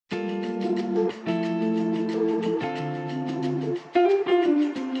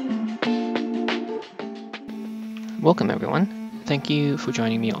Welcome everyone, thank you for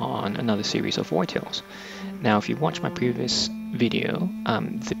joining me on another series of Wartales. Now if you watched my previous video,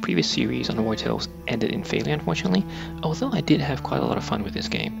 the previous series on Wartales ended in failure unfortunately, although I did have quite a lot of fun with this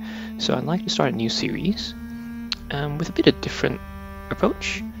game. So I'd like to start a new series with a bit of different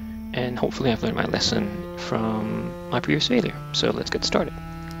approach, and hopefully I've learned my lesson from my previous failure. So let's get started.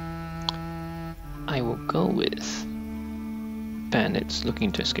 I will go with bandits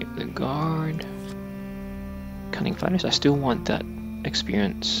looking to escape the guard. Cunning fighters, I still want that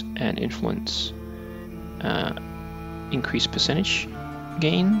experience and influence increased percentage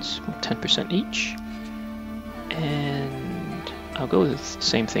gains, 10% each. And I'll go with the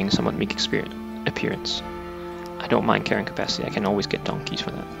same thing, somewhat meek appearance. I don't mind carrying capacity, I can always get donkeys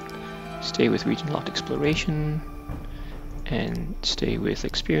for that. Stay with region locked exploration. And stay with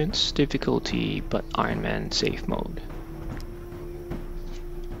experience, difficulty, but Iron Man safe mode.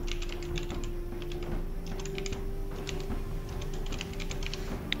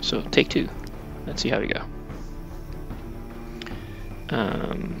 So take two. Let's see how we go.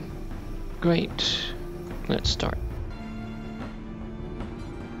 Great. Let's start.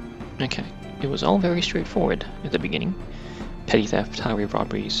 Okay. It was all very straightforward at the beginning. Petty theft, highway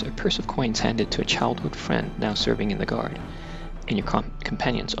robberies, a purse of coins handed to a childhood friend now serving in the guard, and your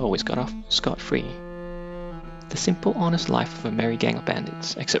companions always got off scot-free. The simple, honest life of a merry gang of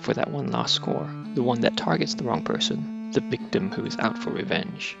bandits, except for that one last score, the one that targets the wrong person, the victim who is out for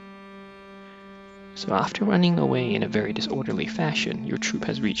revenge. So after running away in a very disorderly fashion, your troop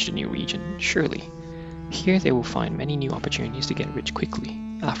has reached a new region, Shirley. Here they will find many new opportunities to get rich quickly.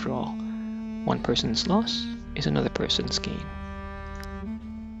 After all, one person's loss is another person's gain.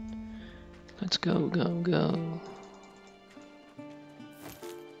 Let's go, go, go.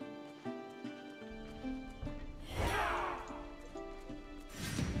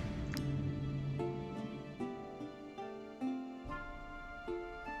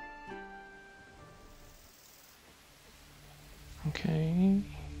 Okay.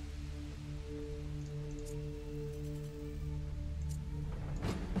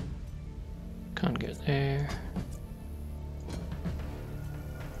 Can't get there.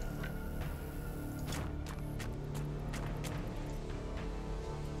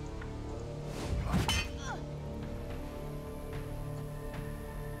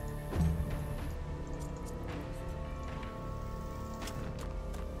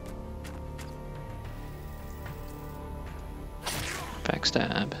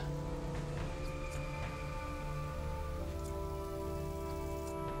 Backstab.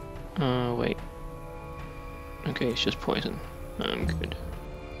 Wait. Okay, it's just poison. I'm good.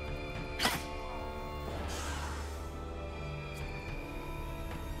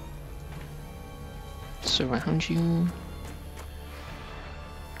 Surround you.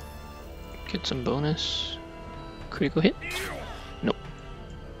 Get some bonus. Critical hit? Nope.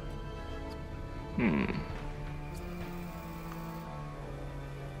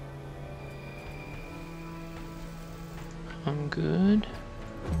 I'm good.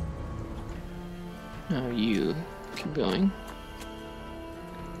 Now you keep going.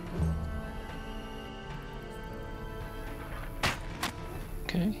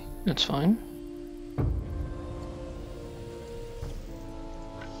 Okay, that's fine.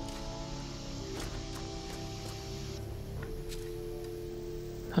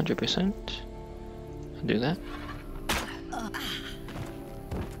 %. I'll do that.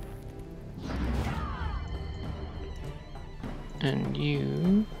 And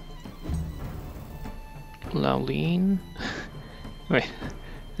you, Lauline. Wait,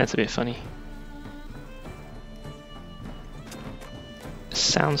 that's a bit funny.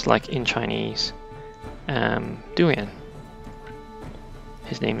 Sounds like in Chinese, durian.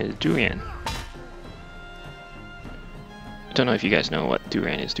 His name is Durian. I don't know if you guys know what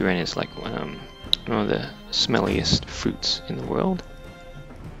durian is. Durian is like one of the smelliest fruits in the world.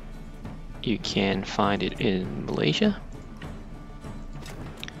 You can find it in Malaysia.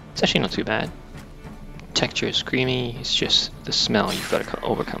 It's actually not too bad. Texture is creamy, it's just the smell you've got to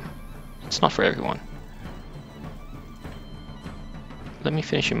overcome. It's not for everyone. Let me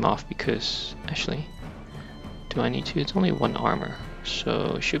finish him off because, actually, do I need to? It's only 1 armor,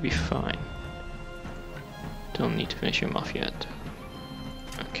 so it should be fine. Don't need to finish him off yet.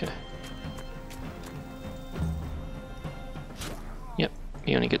 Okay. Yep,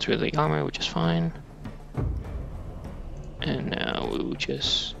 he only gets rid of the armor, which is fine. And now we'll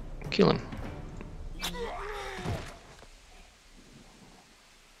just kill him.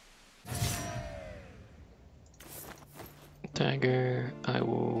 Dagger, I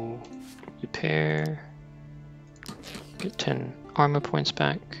will repair, get 10 armor points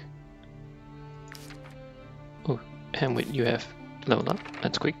back. Oh, Hamwit, you have leveled up.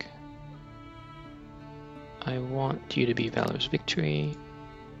 That's quick. I want you to be Valor's Victory.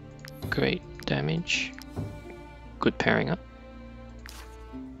 Great damage. Good pairing up.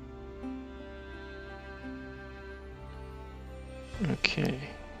 Okay.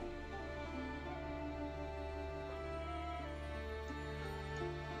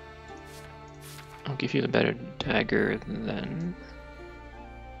 I'll give you the better dagger than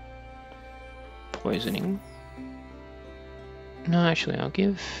poisoning. No, actually, I'll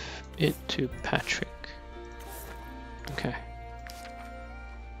give it to Patrick. Okay.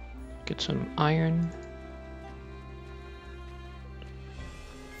 Get some iron.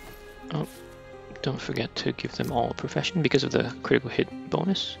 Oh, don't forget to give them all profession because of the critical hit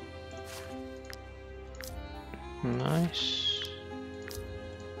bonus. Nice.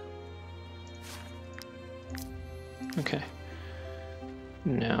 Okay.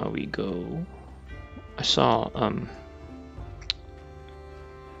 Now we go. I saw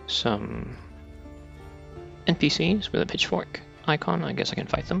some NPCs with a pitchfork icon. I guess I can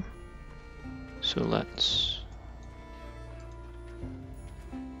fight them. So let's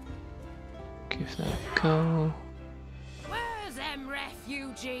give that a go. Where's them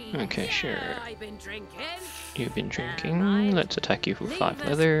refugees? Okay, sure. I've been drinking. You've been drinking. Let's attack you for 5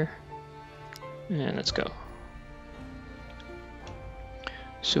 leather. And let's go.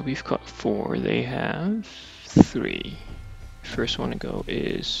 So we've got 4, they have 3. First one to go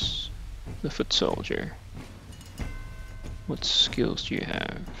is the foot soldier. What skills do you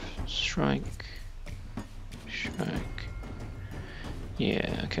have? Strike. Strike.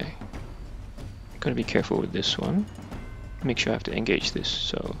 Yeah, okay. Gotta be careful with this one. Make sure I have to engage this,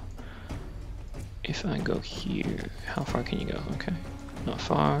 so if I go here, how far can you go? Okay, not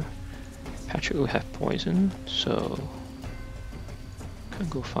far. Patrick will have poison, so can't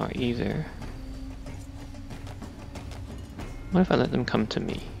go far either. What if I let them come to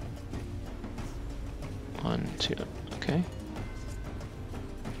me? 1, 2, okay.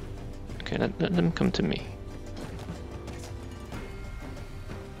 Okay, let them come to me.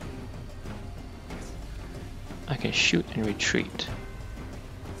 I can shoot and retreat.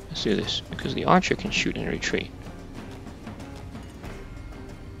 Let's do this, because the archer can shoot and retreat.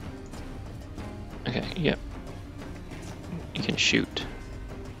 Okay, yep. You can shoot.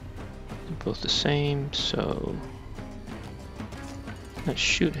 They're both the same, so let's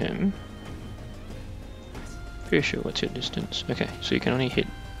shoot him. Pretty sure what's your distance. Okay, so you can only hit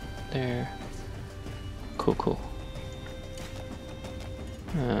there. Cool, cool.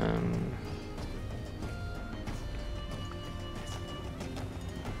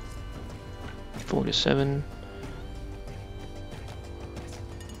 4 to 7.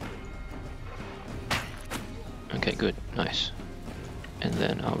 Okay, good, nice. And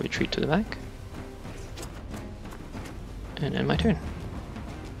then I'll retreat to the back. And end my turn.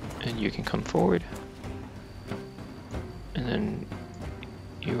 And you can come forward. And then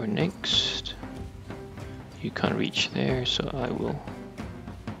you're next. You can't reach there, so I will.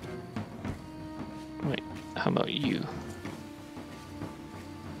 Wait, how about you?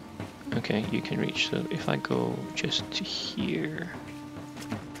 Okay, you can reach, so if I go just to here,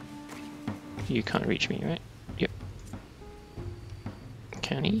 you can't reach me, right? Yep.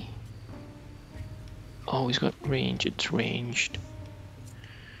 Can he? Oh, he's got range, it's ranged.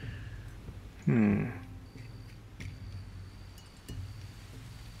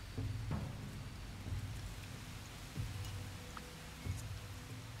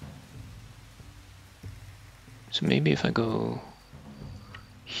 So maybe if I go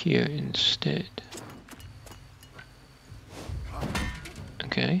here instead.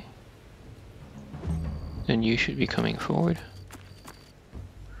 Okay. Then you should be coming forward.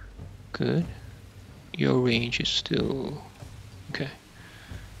 Good. Your range is still okay.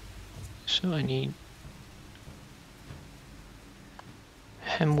 So I need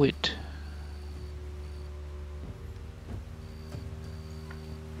Hamwit.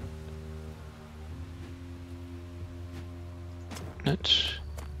 Let's.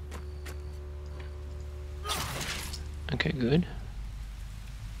 Okay, good.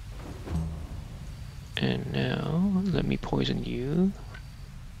 And now let me poison you.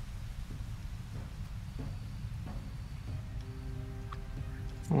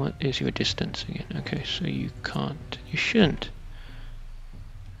 What is your distance again? Okay, so you can't, you shouldn't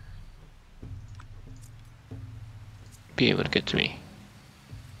be able to get to me.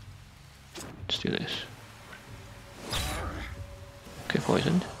 Let's do this. Okay,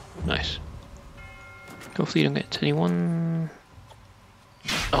 poisoned. Nice. Hopefully you don't get to anyone.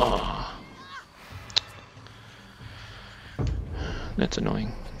 Oh. That's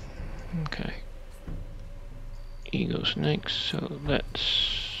annoying. Okay. He goes next, so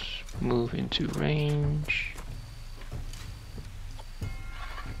let's move into range.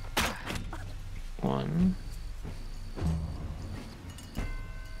 1.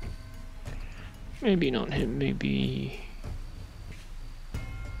 Maybe not him, maybe...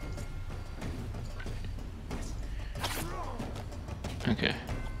 Okay.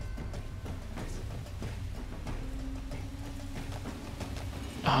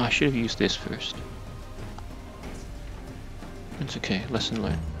 Ah, I should have used this first. It's okay, lesson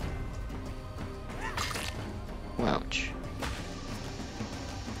learned. Ouch.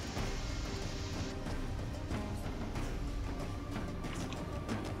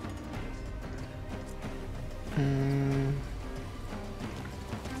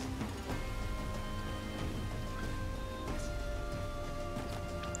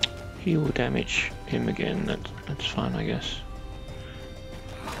 He will damage him again, that's fine, I guess.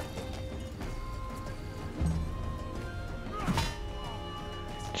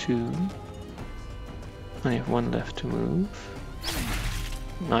 Two. I have 1 left to move.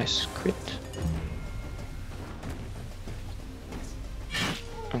 Nice crit.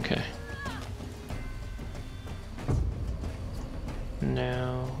 Okay.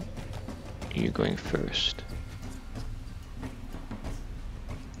 Now you're going first.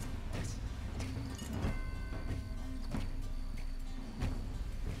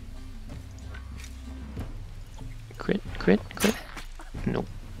 Crit, crit, crit. Nope.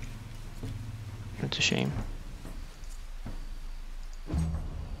 That's a shame. I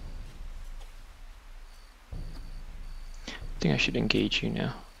think I should engage you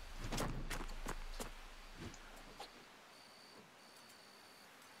now.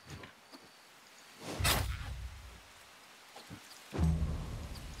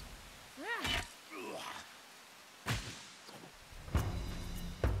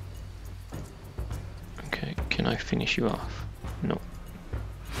 Okay, can I finish you off? No.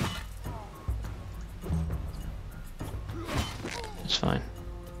 It's fine.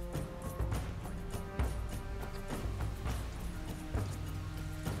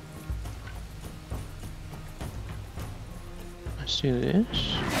 Let's do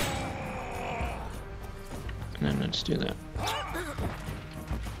this. And then let's do that.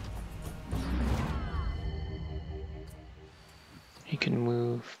 He can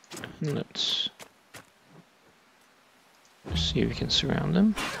move. And let's see if we can surround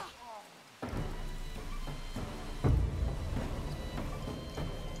them.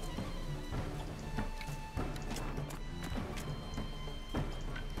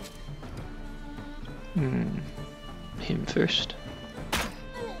 Him first.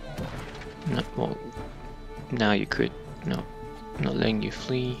 No, well, now you could. No, not letting you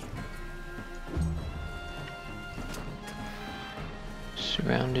flee.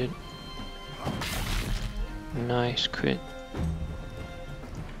 Surrounded. Nice crit.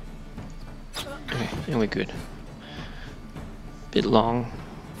 Okay, and we're good. Bit long.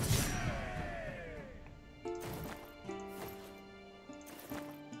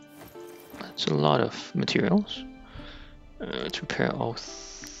 That's a lot of materials. Let's repair all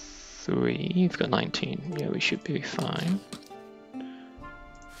 3. We've got 19. Yeah, we should be fine.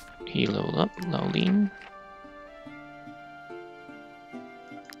 He leveled up. Laolin.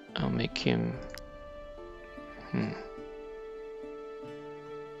 I'll make him.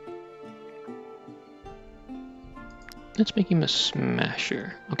 Let's make him a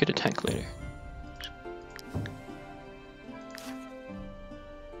smasher. I'll get a tank later.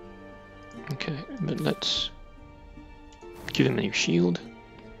 Okay, but let's give him a new shield.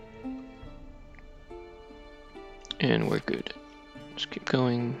 And we're good. Let's keep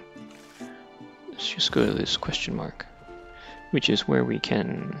going. Let's just go to this question mark, which is where we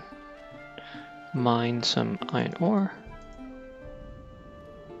can mine some iron ore.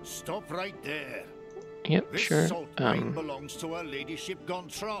 Stop right there. Yep, This sure. salt mine belongs to Her Ladyship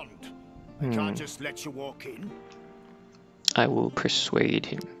Gontran. I can't just let you walk in. I will persuade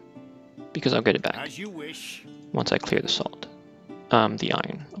him, because I'll get it back As you wish. once I clear the salt. The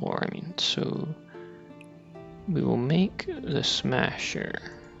iron ore, I mean. So we will make the smasher,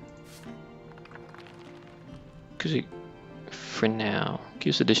 because it, for now,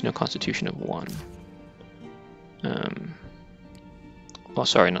 gives additional constitution of 1. Oh,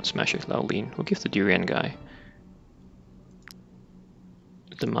 sorry, not smasher, Laolin. We'll give the durian guy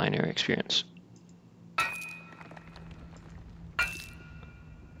the minor experience.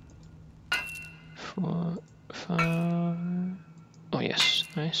 Four, 5. Oh yes,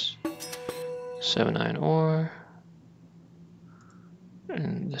 nice. 7 iron ore.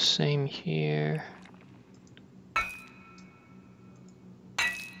 And the same here.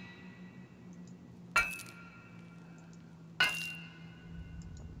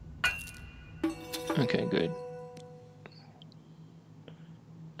 good.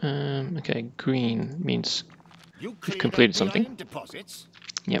 Okay, green means You we've completed something. Deposits?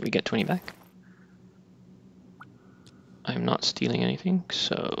 Yeah, we get 20 back. I'm not stealing anything,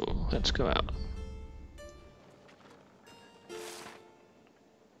 so let's go out.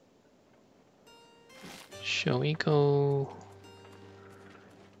 Shall we go...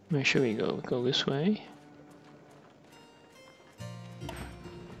 Where should we go? Go this way.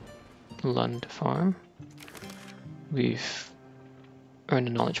 Lund Farm. We've earned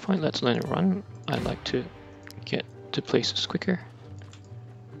a knowledge point. Let's learn to run. I'd like to get to places quicker.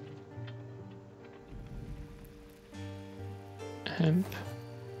 Hemp.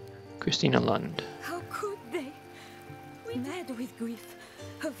 Christina Lund. How could they? Mad with grief,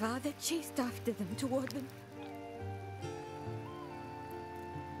 her father chased after them toward them.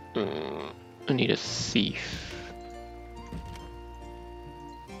 I need a thief.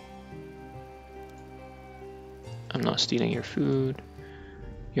 I'm not stealing your food.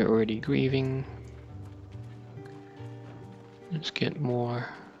 You're already grieving. Let's get more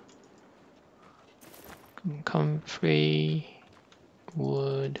comfrey,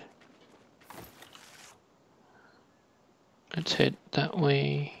 wood. Let's head that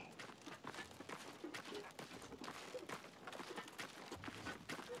way.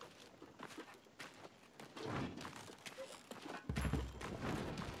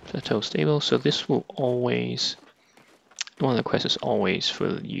 Plateau stable, so this will always, one of the quests is always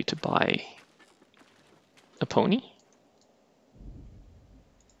for you to buy a pony.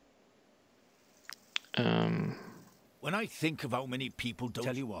 When I think of how many people don't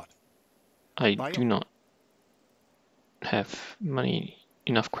tell you what, I do not have money,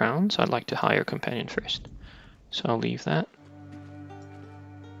 enough crowns. I'd like to hire a companion first, so I'll leave that.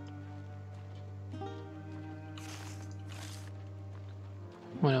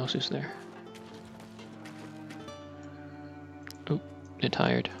 What else is there? Oh, they're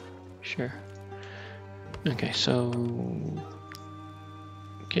tired. Sure. Okay, so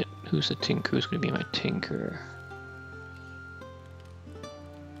get who's the tinker? Who's gonna be my tinker?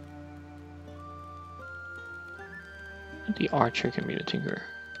 The archer can be the tinker.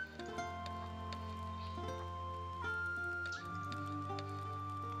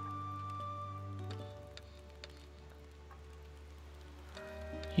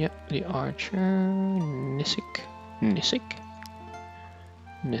 Yep, the archer, Nisic.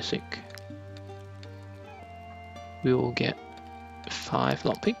 We will get 5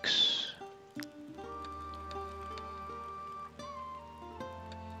 lockpicks.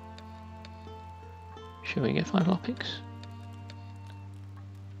 Should we get 5 lockpicks?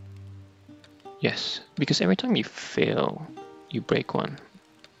 Yes, because every time you fail, you break one.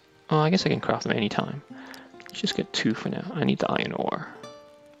 Oh, I guess I can craft them anytime. Let's just get 2 for now. I need the iron ore.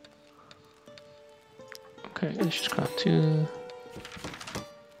 Okay, let's just craft 2.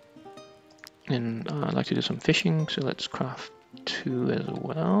 And I'd like to do some fishing, so let's craft 2 as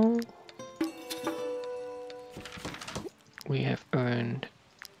well. We have earned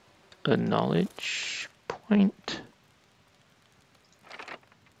a knowledge point.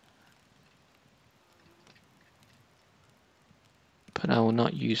 But I will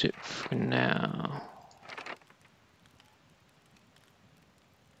not use it for now.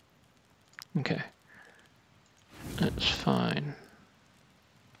 Okay. That's fine.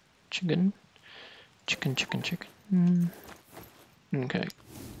 Chicken. Okay.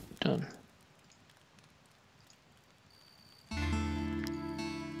 Done.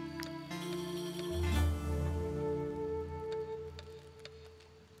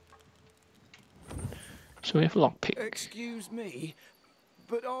 So we have lockpick. Excuse me,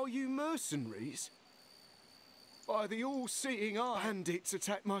 but are you mercenaries? By the all-seeing eye, bandits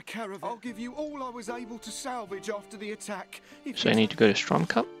attacked my caravan. I'll give you all I was able to salvage after the attack. So I need to go to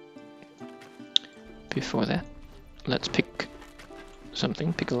Stromcup. Before that, let's pick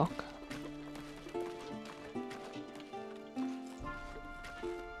something, pick a lock.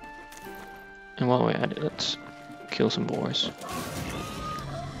 And while we're at it, let's kill some boars.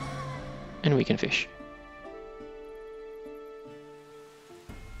 And we can fish.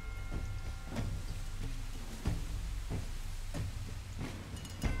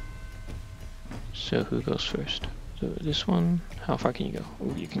 So who goes first? So this one, how far can you go?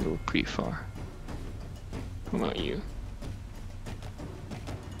 Oh, you can go pretty far. What about you?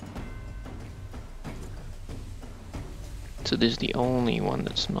 So this is the only one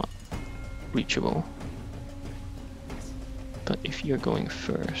that's not reachable. But if you're going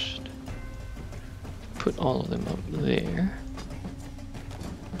first, put all of them up there.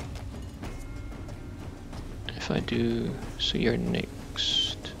 If I do, so you're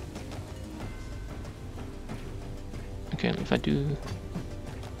next. Okay, if I do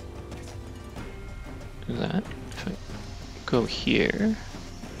that, if I go here,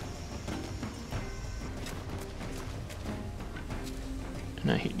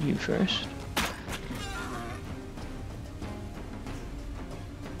 and I hit you first.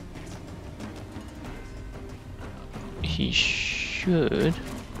 He should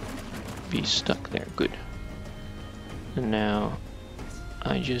be stuck there. Good. And now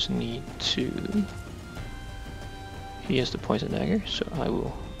I just need to... He has the poison dagger, so I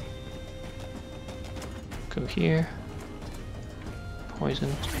will go here. Poison.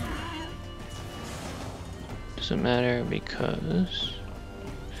 Doesn't matter because...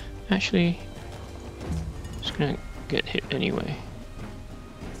 Actually, it's gonna get hit anyway.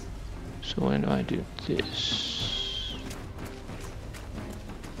 So when do I do this?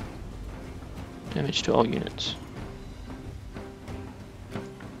 Damage to all units.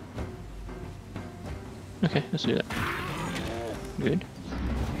 Okay, let's do that. Good.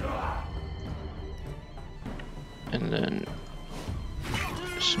 And then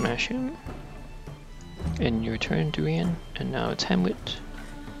smash him. And your turn, Durian. And now it's Hamlet.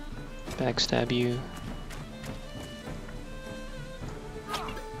 Backstab you.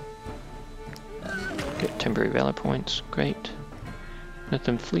 Get temporary valor points. Great. Let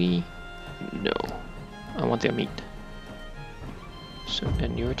them flee. No. I want their meat. So,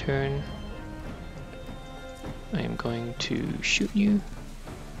 and your turn. I am going to shoot you.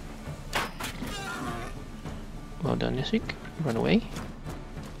 Well done, Nisik. Run away.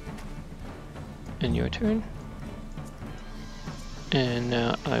 And your turn. And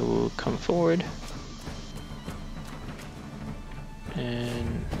now I will come forward.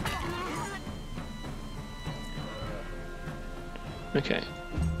 And... Okay.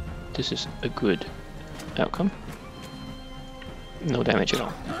 This is a good outcome. No damage at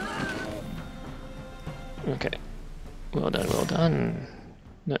all. Okay. Well done, well done.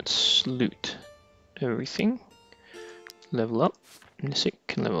 Let's loot everything. Level up. Nisik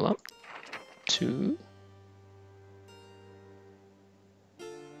can level up to...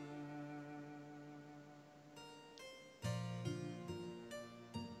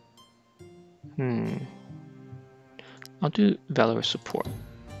 I'll do Valorous Support.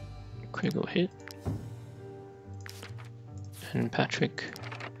 Critical hit. And Patrick,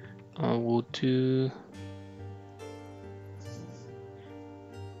 will do...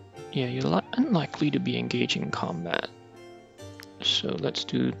 Yeah, you're unlikely to be engaging in combat. So let's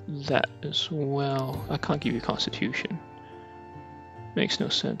do that as well. I can't give you Constitution. Makes no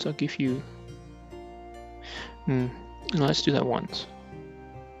sense. I'll give you... No, let's do that once.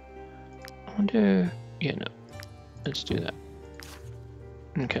 I wonder... Yeah, no. Let's do that.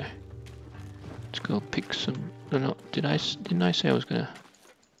 Okay. Let's go pick some... No, didn't I say I was gonna...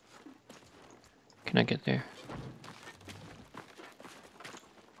 Can I get there?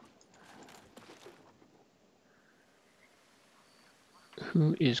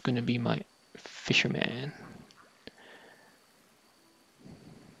 Who is gonna be my fisherman?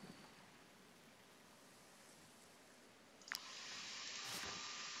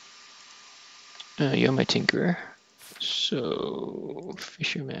 You're my tinkerer. So,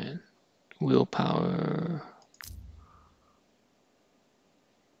 fisherman. Willpower.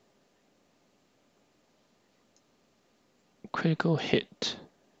 Critical hit.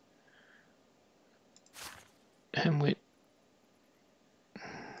 Hamlet.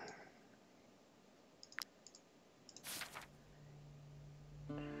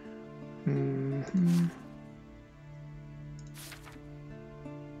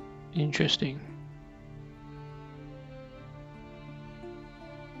 Interesting.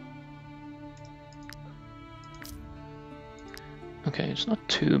 Okay, it's not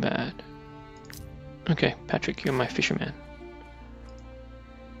too bad. Okay, Patrick, you're my fisherman.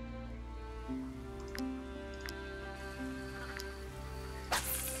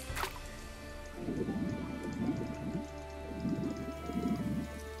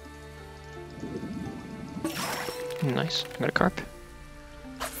 Nice, I got a carp.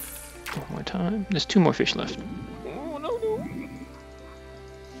 One more time. There's 2 more fish left. Oh no!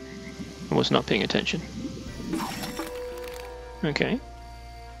 I was not paying attention. Okay.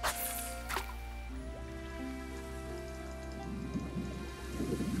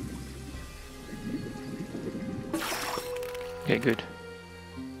 Okay, good.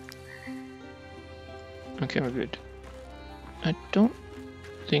 Okay, we're good. I don't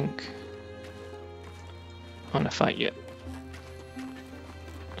think I want to fight yet.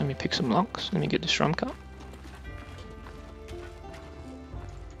 Let me pick some locks. Let me get the Shrum Cup.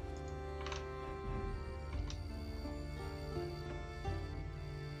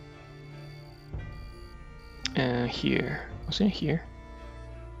 here. Was it here?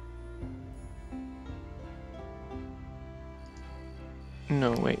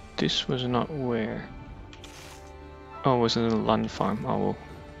 No, wait. This was not where. Oh, it was in the land farm. Oh, well.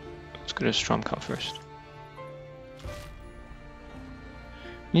 Let's go to Strom Cup first.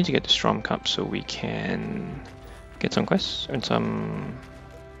 We need to get the Strom Cup so we can get some quests, earn some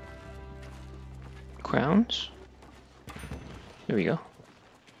crowns. There we go.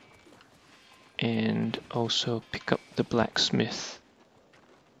 And also pick up the blacksmith.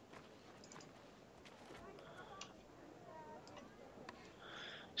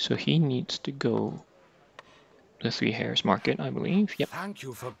 So he needs to go the Three Hares Market, I believe. Yep. Thank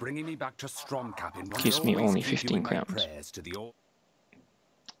you for bringing me back to Stromcap in one. Gives me only 15 crowns.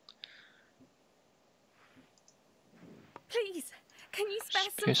 Please, can you spare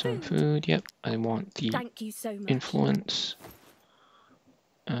Okay, some food. Yep. I want the Thank you so much. influence.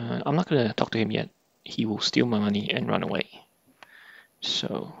 I'm not gonna talk to him yet. He will steal my money and run away.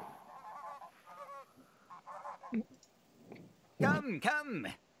 So. Come,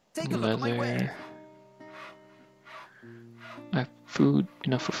 take a look at my way. Leather. I have food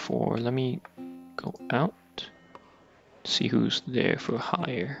enough for 4. Let me go out. See who's there for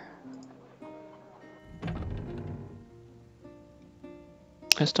hire.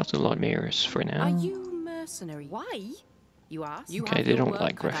 Let's talk to the Lord Mayors for now. Are you mercenary? Why? You ask. You Okay, they don't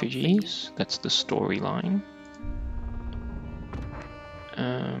like refugees. That's the storyline.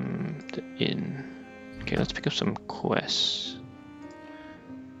 The inn. Okay, let's pick up some quests.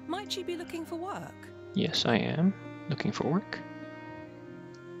 Might you be looking for work? Yes, I am looking for work.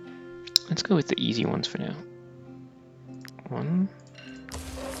 Let's go with the easy ones for now. 1,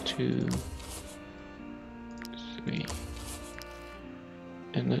 2, 3.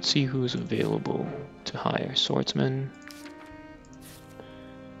 And let's see who's available to hire. Swordsman.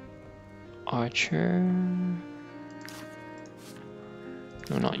 Archer.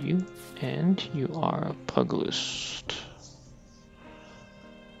 No, not you. And you are a pugilist.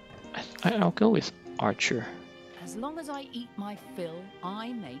 I'll go with Archer. As long as I eat my fill,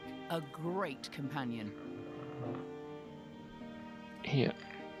 I make a great companion. Yeah.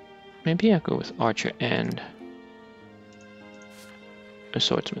 Maybe I'll go with Archer and a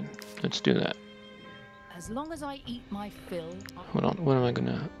swordsman. Let's do that. As long as I eat my fill. Hold on, what am I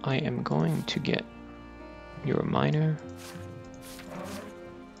gonna... I am going to get... You're a miner.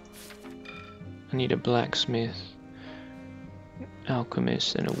 I need a blacksmith,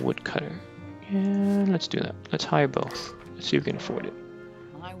 alchemist, and a woodcutter. Yeah, let's do that. Let's hire both. Let's see if we can afford it.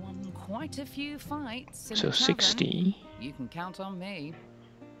 I won quite a few fights in So the tavern. 60. You can count on me.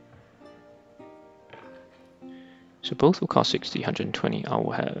 So both will cost 60, 120. I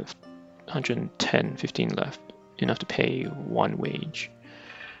will have 110, 15 left. Enough to pay 1 wage.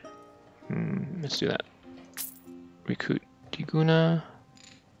 Let's do that. Recruit Diguna.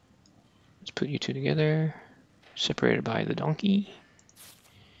 Let's put you 2 together. Separated by the donkey.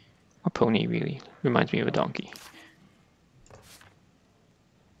 Or pony, really. Reminds me of a donkey.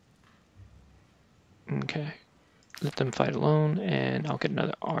 Okay. Let them fight alone, and I'll get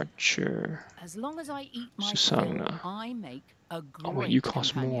another archer. As long as I eat my Susanna. fill, I make a great Oh wait, you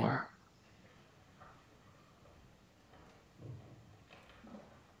cost companion. more.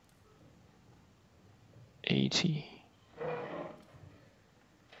 $80.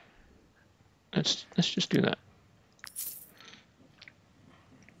 Let's just do that.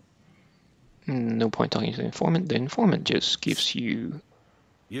 No point talking to the informant. The informant just gives you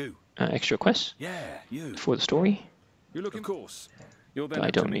extra quests for the story. You look, of course. You'll then But I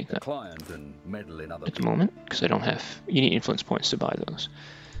have to don't meet need the that client and meddle in other at the moment because I don't have. You need influence points to buy those.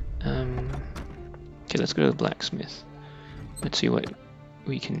 Okay, let's go to the blacksmith. Let's see what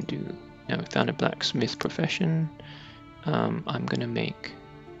we can do. Now we found a blacksmith profession. I'm gonna make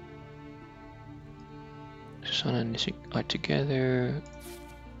Susanna and Nisik are together.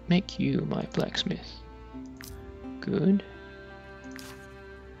 Make you my blacksmith. Good.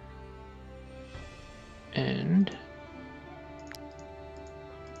 And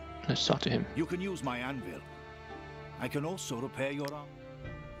let's talk to him. You can use my anvil. I can also repair your arm.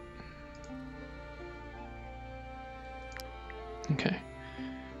 Okay.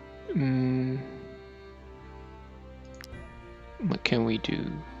 What can we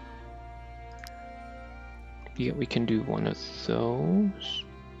do? Yeah, we can do one of those.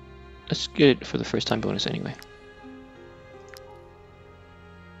 Let's get it for the first time bonus anyway.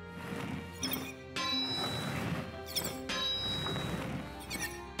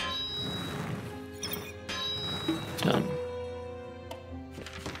 Done.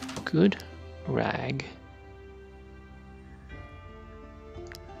 Good. Rag.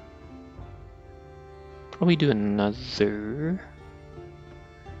 probably do another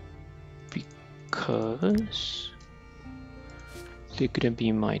because they're gonna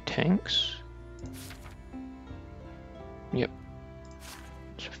be my tanks. Yep.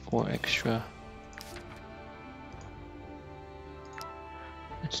 It's 4 extra.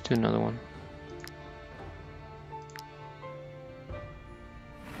 Let's do another one.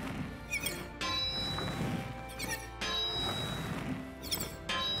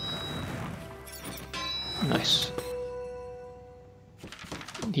 Nice.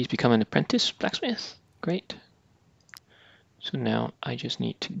 He's become an apprentice blacksmith. Great. So now I just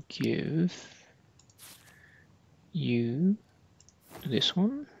need to give you this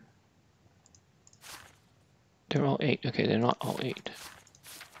one. They're all 8. Okay, they're not all 8.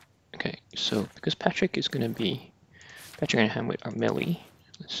 Okay, so because Patrick is going to be, Patrick and Hamlet are melee,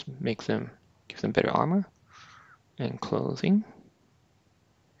 let's make them, give them better armor and clothing.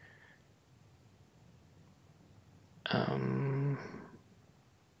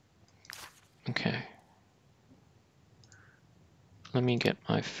 Okay. Let me get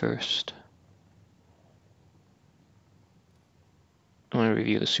my first. I want to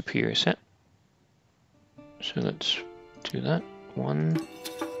review the superior set. So let's do that. 1.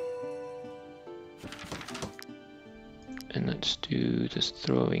 And let's do this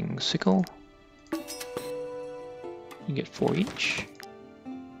throwing sickle. You get 4 each.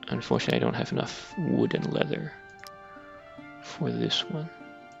 Unfortunately, I don't have enough wood and leather for this one.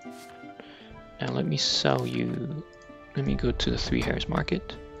 Now let me sell you. Let me go to the Three Hares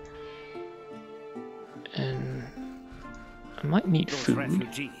Market. And I might need food.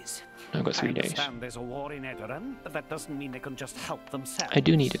 Refugees. I've got 3 days. understand there's a war in Edoran, but that doesn't mean they can just help themselves. I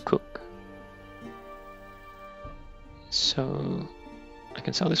do need a cook. So I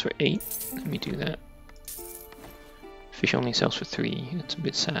can sell this for 8. Let me do that. Fish only sells for 3. It's a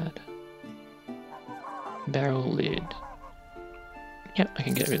bit sad. Barrel lid. Yep, I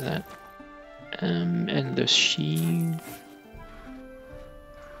can get rid of that. And the sheave.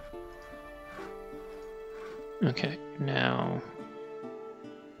 Okay, now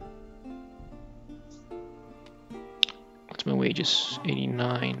what's my wages?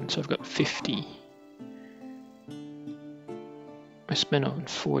 89, so I've got 50. I spent on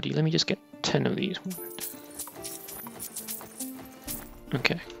 40. Let me just get 10 of these.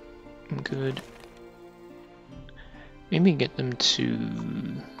 Okay, I'm good. Maybe get them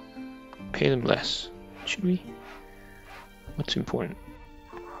to pay them less. Should we? What's important?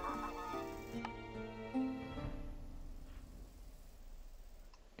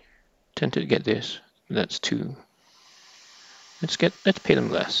 Tend to get this. That's 2. Let's pay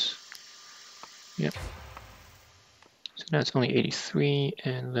them less. Yep. So now it's only 83,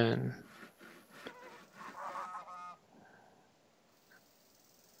 and then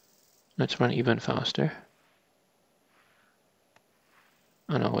let's run even faster.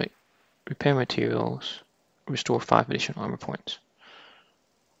 Oh no, wait. Repair materials. Restore 5 additional armor points.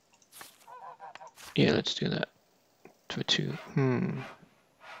 Yeah, let's do that. For 2.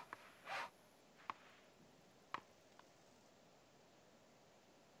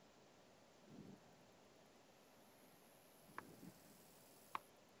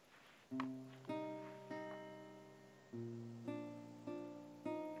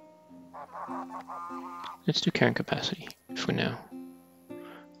 Let's do carrying capacity for now.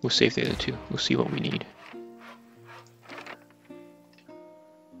 We'll save the other 2. We'll see what we need.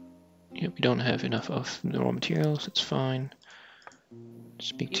 Yep, we don't have enough of the raw materials. It's fine.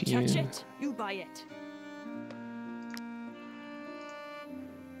 Speak to you. Touch it, you buy it.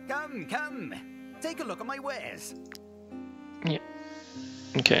 Come, come. Take a look at my wares. Yep.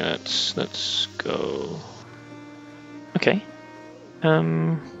 Okay, let's go. Okay.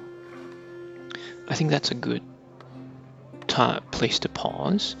 I think that's a good place to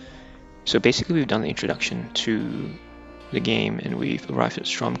pause. So basically we've done the introduction to the game and we've arrived at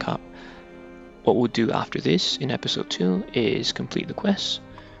Stromkap. What we'll do after this in episode 2 is complete the quests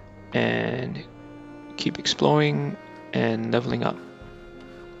and keep exploring and leveling up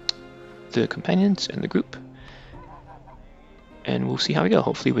the companions and the group. And we'll see how we go.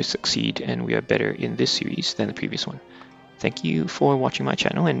 Hopefully we succeed and we are better in this series than the previous one. Thank you for watching my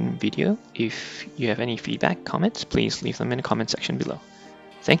channel and video. If you have any feedback, comments, please leave them in the comment section below.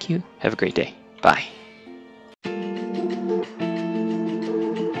 Thank you. Have a great day. Bye.